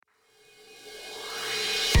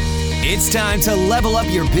It's time to level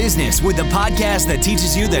up your business with the podcast that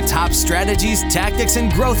teaches you the top strategies, tactics,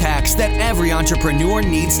 and growth hacks that every entrepreneur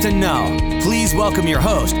needs to know. Please welcome your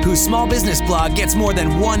host, whose small business blog gets more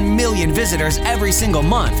than 1 million visitors every single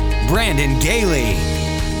month, Brandon Gailey.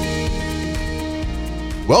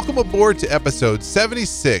 Welcome aboard to episode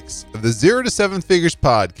 76 of the 0 to 7 Figures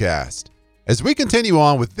podcast, as we continue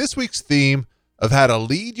on with this week's theme of how to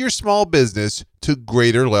lead your small business to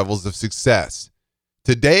greater levels of success.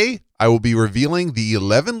 Today, I will be revealing the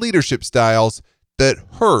 11 leadership styles that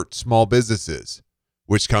hurt small businesses,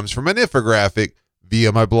 which comes from an infographic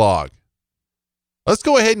via my blog. Let's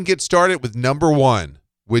go ahead and get started with number 1,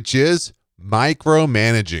 which is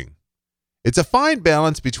micromanaging. It's a fine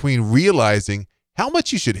balance between realizing how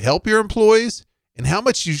much you should help your employees and how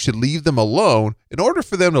much you should leave them alone in order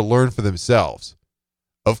for them to learn for themselves.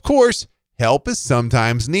 Of course, help is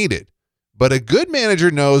sometimes needed, but a good manager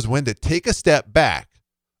knows when to take a step back.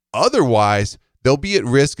 Otherwise, they'll be at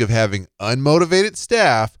risk of having unmotivated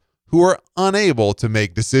staff who are unable to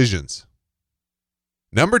make decisions.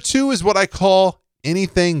 Number 2 is what I call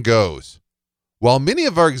anything goes. While many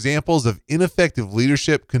of our examples of ineffective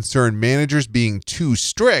leadership concern managers being too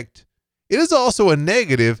strict, it is also a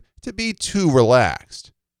negative to be too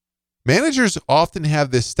relaxed. Managers often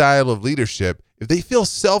have this style of leadership if they feel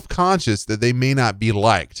self-conscious that they may not be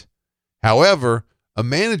liked. However, a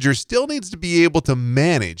manager still needs to be able to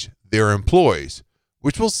manage their employees,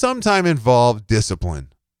 which will sometimes involve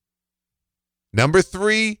discipline. Number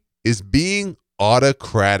 3 is being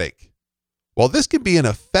autocratic. While this can be an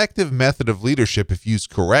effective method of leadership if used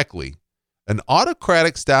correctly, an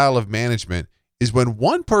autocratic style of management is when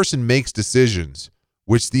one person makes decisions,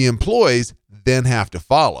 which the employees then have to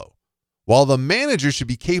follow. While the manager should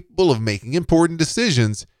be capable of making important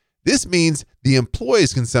decisions, this means the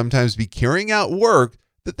employees can sometimes be carrying out work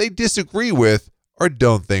that they disagree with or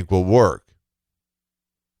don't think will work.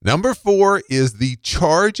 Number 4 is the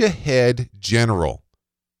charge ahead general.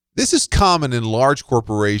 This is common in large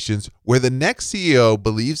corporations where the next CEO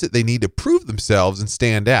believes that they need to prove themselves and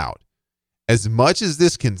stand out. As much as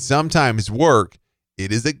this can sometimes work,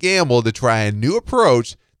 it is a gamble to try a new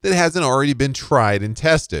approach that hasn't already been tried and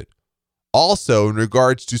tested. Also, in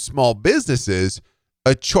regards to small businesses,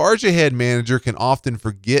 a charge ahead manager can often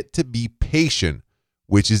forget to be patient,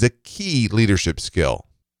 which is a key leadership skill.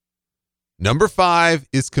 Number 5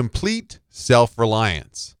 is complete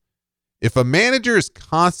self-reliance. If a manager is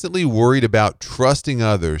constantly worried about trusting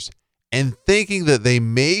others and thinking that they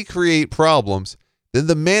may create problems, then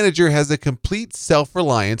the manager has a complete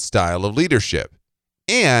self-reliant style of leadership.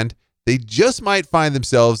 And they just might find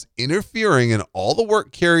themselves interfering in all the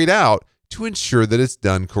work carried out to ensure that it's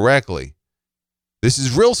done correctly. This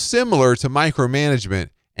is real similar to micromanagement,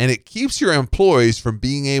 and it keeps your employees from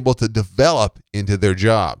being able to develop into their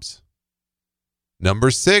jobs.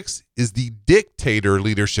 Number 6 is the dictator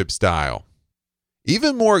leadership style.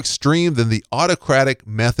 Even more extreme than the autocratic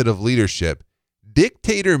method of leadership,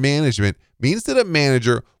 dictator management means that a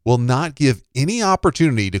manager will not give any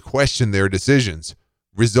opportunity to question their decisions,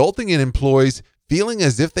 resulting in employees feeling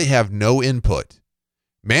as if they have no input.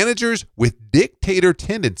 Managers with dictator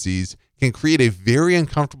tendencies can create a very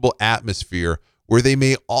uncomfortable atmosphere where they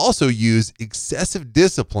may also use excessive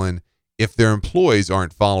discipline if their employees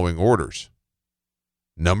aren't following orders.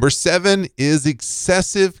 Number 7 is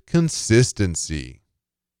excessive consistency.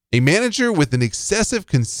 A manager with an excessive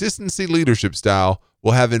consistency leadership style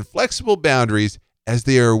will have inflexible boundaries as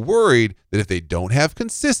they are worried that if they don't have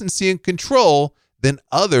consistency and control, then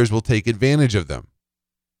others will take advantage of them.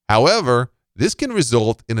 However, this can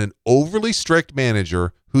result in an overly strict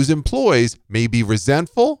manager whose employees may be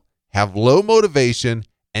resentful, have low motivation,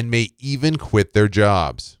 and may even quit their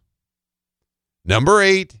jobs. Number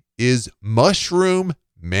 8 is mushroom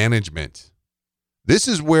management. This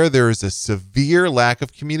is where there is a severe lack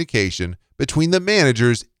of communication between the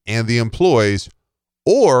managers and the employees,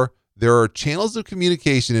 or there are channels of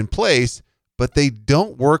communication in place, but they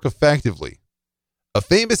don't work effectively. A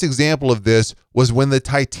famous example of this was when the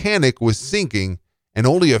Titanic was sinking and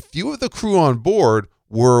only a few of the crew on board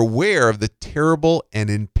were aware of the terrible and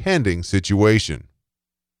impending situation.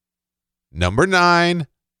 Number 9,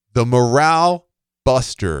 the morale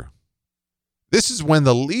buster. This is when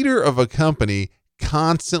the leader of a company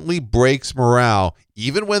constantly breaks morale.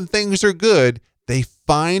 Even when things are good, they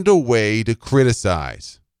find a way to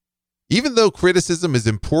criticize. Even though criticism is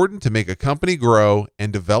important to make a company grow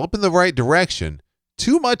and develop in the right direction,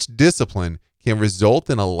 too much discipline can result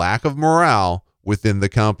in a lack of morale within the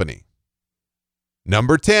company.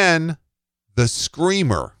 Number 10, the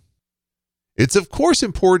screamer. It's of course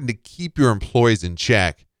important to keep your employees in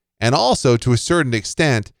check, and also to a certain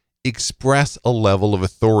extent, express a level of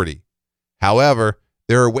authority. However,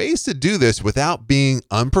 there are ways to do this without being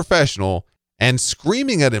unprofessional, and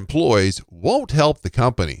screaming at employees won't help the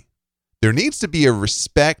company. There needs to be a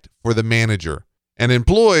respect for the manager, and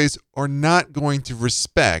employees are not going to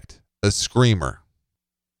respect a screamer.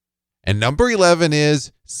 And number 11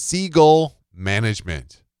 is seagull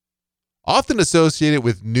management. Often associated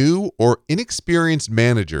with new or inexperienced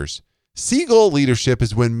managers, seagull leadership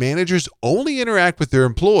is when managers only interact with their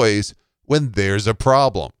employees when there's a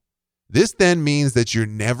problem. This then means that you're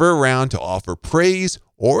never around to offer praise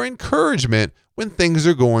or encouragement when things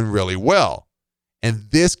are going really well. And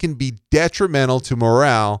this can be detrimental to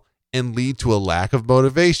morale and lead to a lack of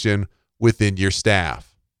motivation within your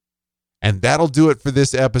staff. And that'll do it for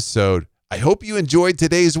this episode. I hope you enjoyed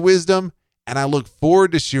today's wisdom, and I look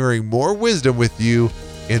forward to sharing more wisdom with you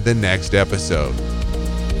in the next episode.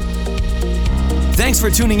 Thanks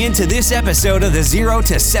for tuning in to this episode of the 0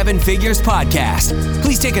 to 7 Figures podcast.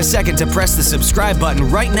 Please take a second to press the subscribe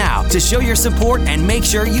button right now to show your support and make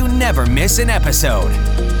sure you never miss an episode.